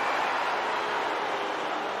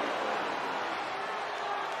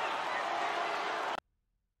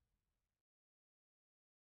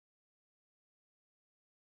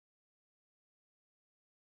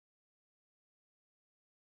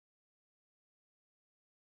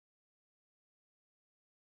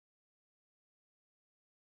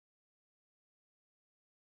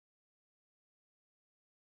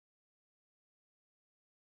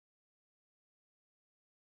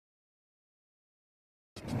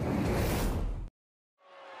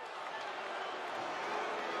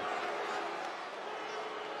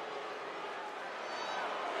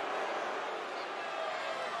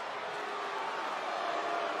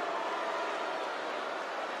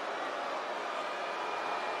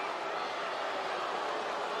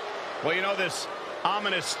 Well, you know, this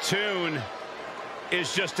ominous tune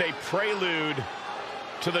is just a prelude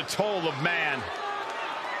to the toll of man.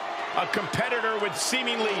 A competitor with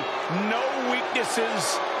seemingly no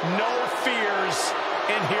weaknesses, no fears,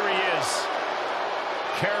 and here he is,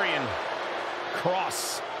 Karrion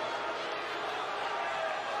Kross.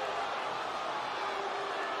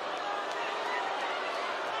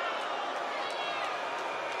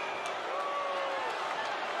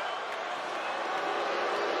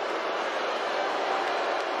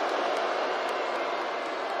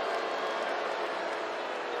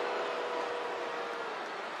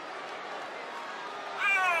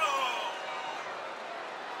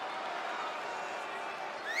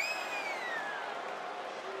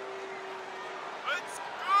 Let's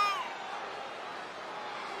go!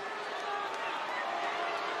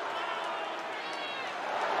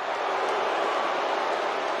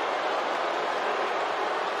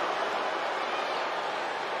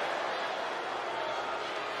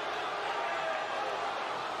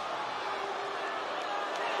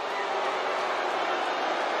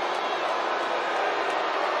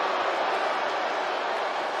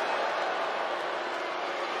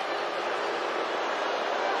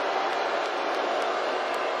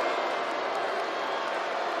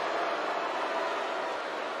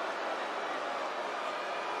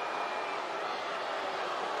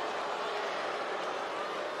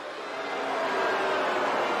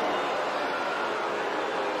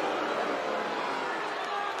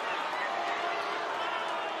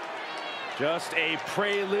 Just a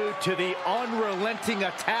prelude to the unrelenting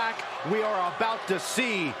attack we are about to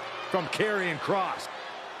see from Karrion Kross.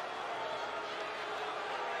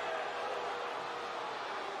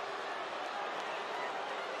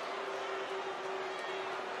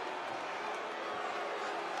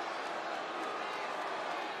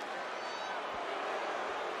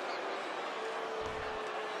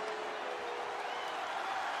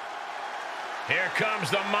 Here comes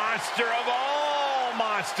the monster of all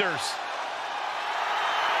monsters.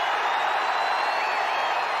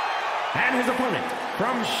 And his opponent,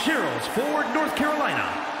 from Sherrills Ford, North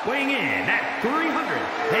Carolina, weighing in at 385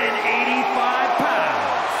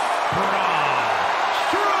 pounds, Braun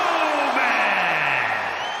Strowman!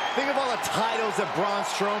 Think of all the titles that Braun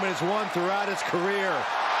Strowman has won throughout his career.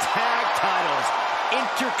 Tag titles,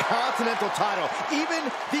 Intercontinental title,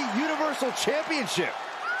 even the Universal Championship.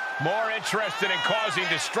 More interested in causing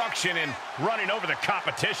destruction and running over the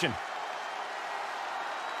competition.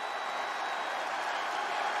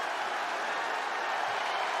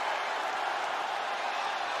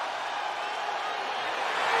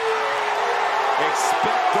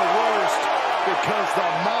 Expect the worst, because the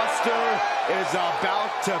monster is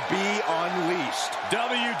about to be unleashed.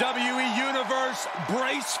 WWE Universe,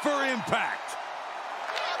 brace for impact.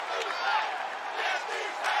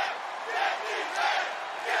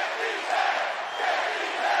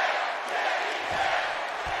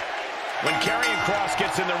 When Karrion Kross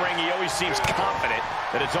gets in the ring, he always seems confident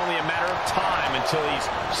that it's only a matter of time until he's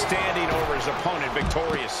standing over his opponent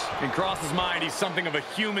victorious. In Kross's mind, he's something of a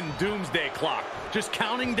human doomsday clock, just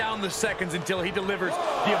counting down the seconds until he delivers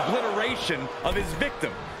the obliteration of his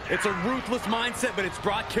victim. It's a ruthless mindset, but it's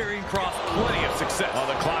brought Karrion Kross plenty of success. Well,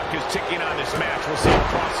 the clock is ticking on this match. We'll see if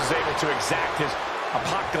Kross is able to exact his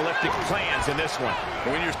apocalyptic plans in this one.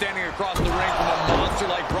 When you're standing across the ring from a monster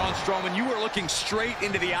like Braun Strowman, you are looking straight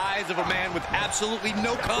into the eyes of a man with absolutely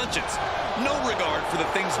no conscience, no regard for the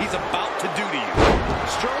things he's about to do to you.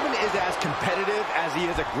 Strowman is as competitive as he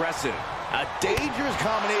is aggressive. A dangerous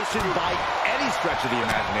combination by any stretch of the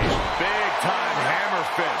imagination. Big time hammer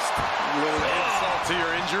fist. Little insult to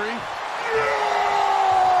your injury.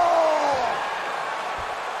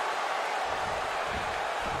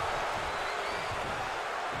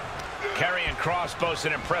 Karrion Kross boasts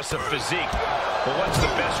an impressive physique, but what's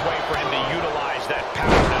the best way for him to utilize that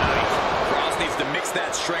power tonight? Kross needs to mix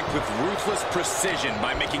that strength with ruthless precision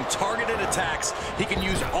by making targeted attacks. He can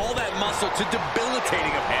use all that muscle to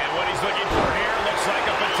debilitating him. And what he's looking for here looks like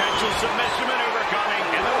a potential submission maneuver coming,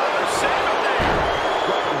 and the rubber save him there.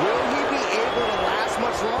 But will he be able to last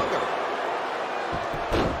much longer?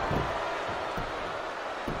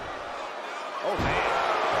 Oh, man.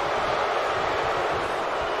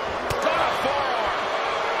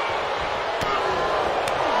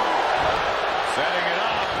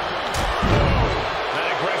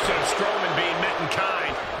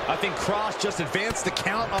 I think Kross just advanced the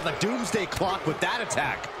count on the doomsday clock with that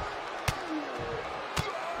attack.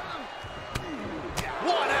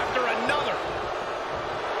 One after another.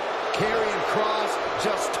 Karrion Kross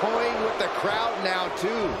just toying with the crowd now,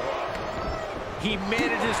 too. He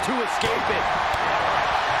manages to escape it.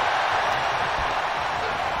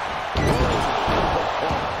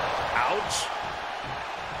 Ouch.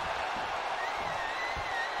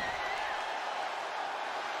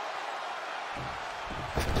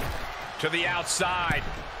 To the outside.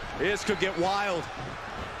 This could get wild.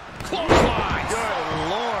 Clothesline. Good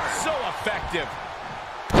Lord. So effective.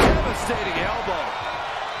 Devastating elbow.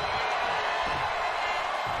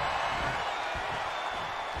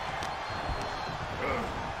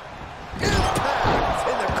 Impact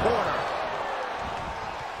in the corner.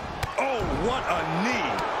 Oh, what a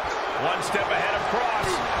knee. One step ahead of Kross.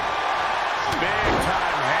 Big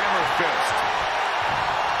time hammer fist.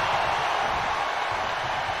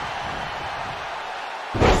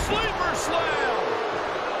 Sleeper slam.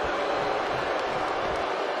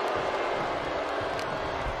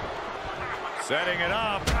 Setting it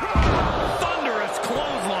up. Thunderous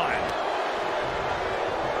clothesline.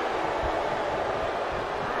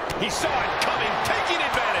 He saw it coming, taking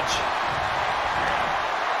advantage.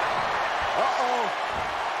 Uh-oh.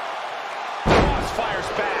 Kross fires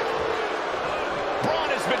back. Braun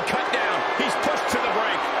has been cut down. He's pushed to the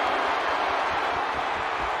break.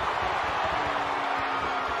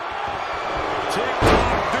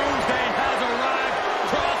 Tick-tock doomsday has arrived.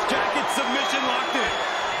 Cross jacket submission locked in.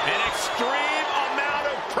 An extreme amount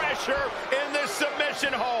of pressure in this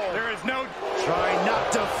submission hold. There is no... Trying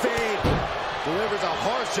not to fade. Delivers a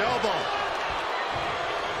harsh elbow.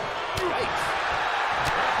 Yikes.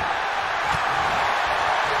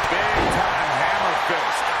 Big time hammer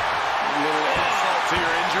fist. Little insult to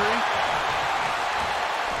your injury.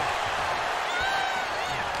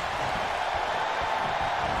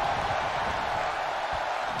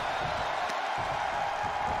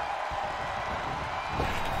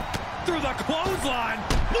 a clothesline.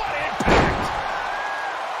 What impact!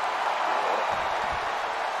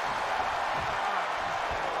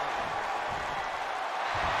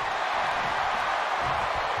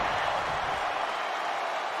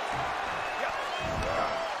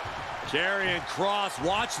 Karrion Kross,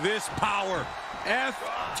 watch this power.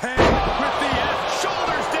 F10 with the F.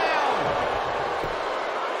 Shoulders down.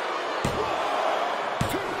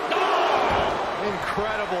 Oh!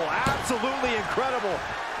 Incredible. Absolutely incredible.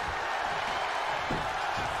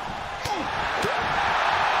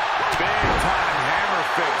 Big time hammer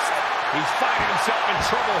fist. He's finding himself in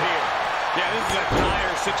trouble here. Yeah, this is a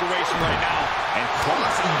dire situation right now. And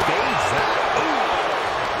Kross evades that. Ooh,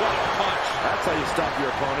 what a punch. That's how you stop your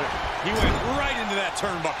opponent. He went right into that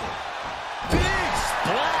turnbuckle. Big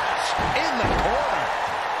splash in the corner.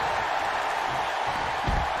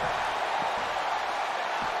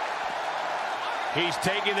 He's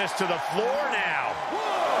taking this to the floor now.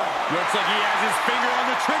 Looks like he has his finger on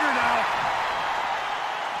the trigger now.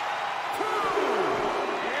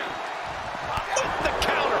 The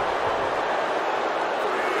counter.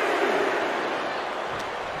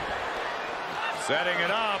 Setting it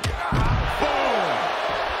up. Boom.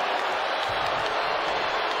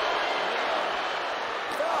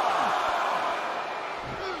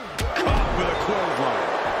 Caught with a clothesline.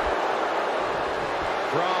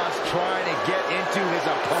 Kross trying to get into his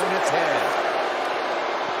opponent's head.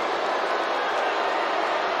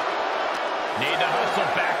 Need to hustle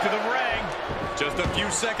back to the ring. Just a few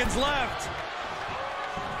seconds left.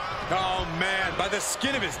 Oh, man, by the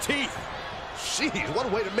skin of his teeth. Jeez, what a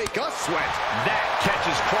way to make us sweat. That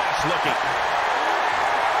catches Kross looking.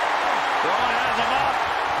 Braun has him up.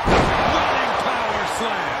 Running power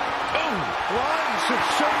slam. Boom. Braun should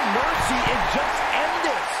show mercy and just end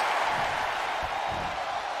this.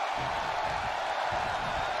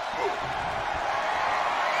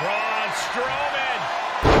 Braun Strowman.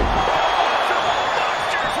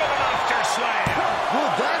 Monsters with an monster slam.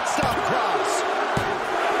 Will that stop Kross?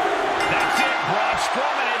 That's it. Braun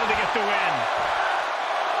Strowman able to get the win.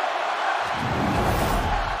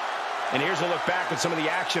 And here's a look back at some of the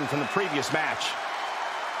action from the previous match.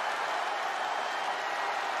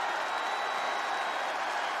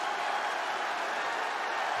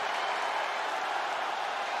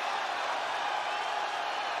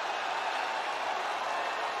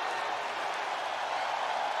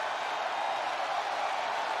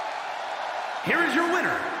 Here is your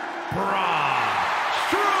winner, Braun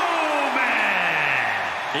Strowman.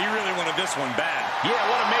 He really wanted this one bad. Yeah,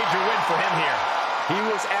 what a major win for him here. He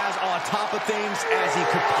was as on top of things as he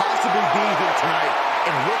could possibly be here tonight,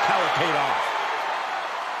 and look how it paid off.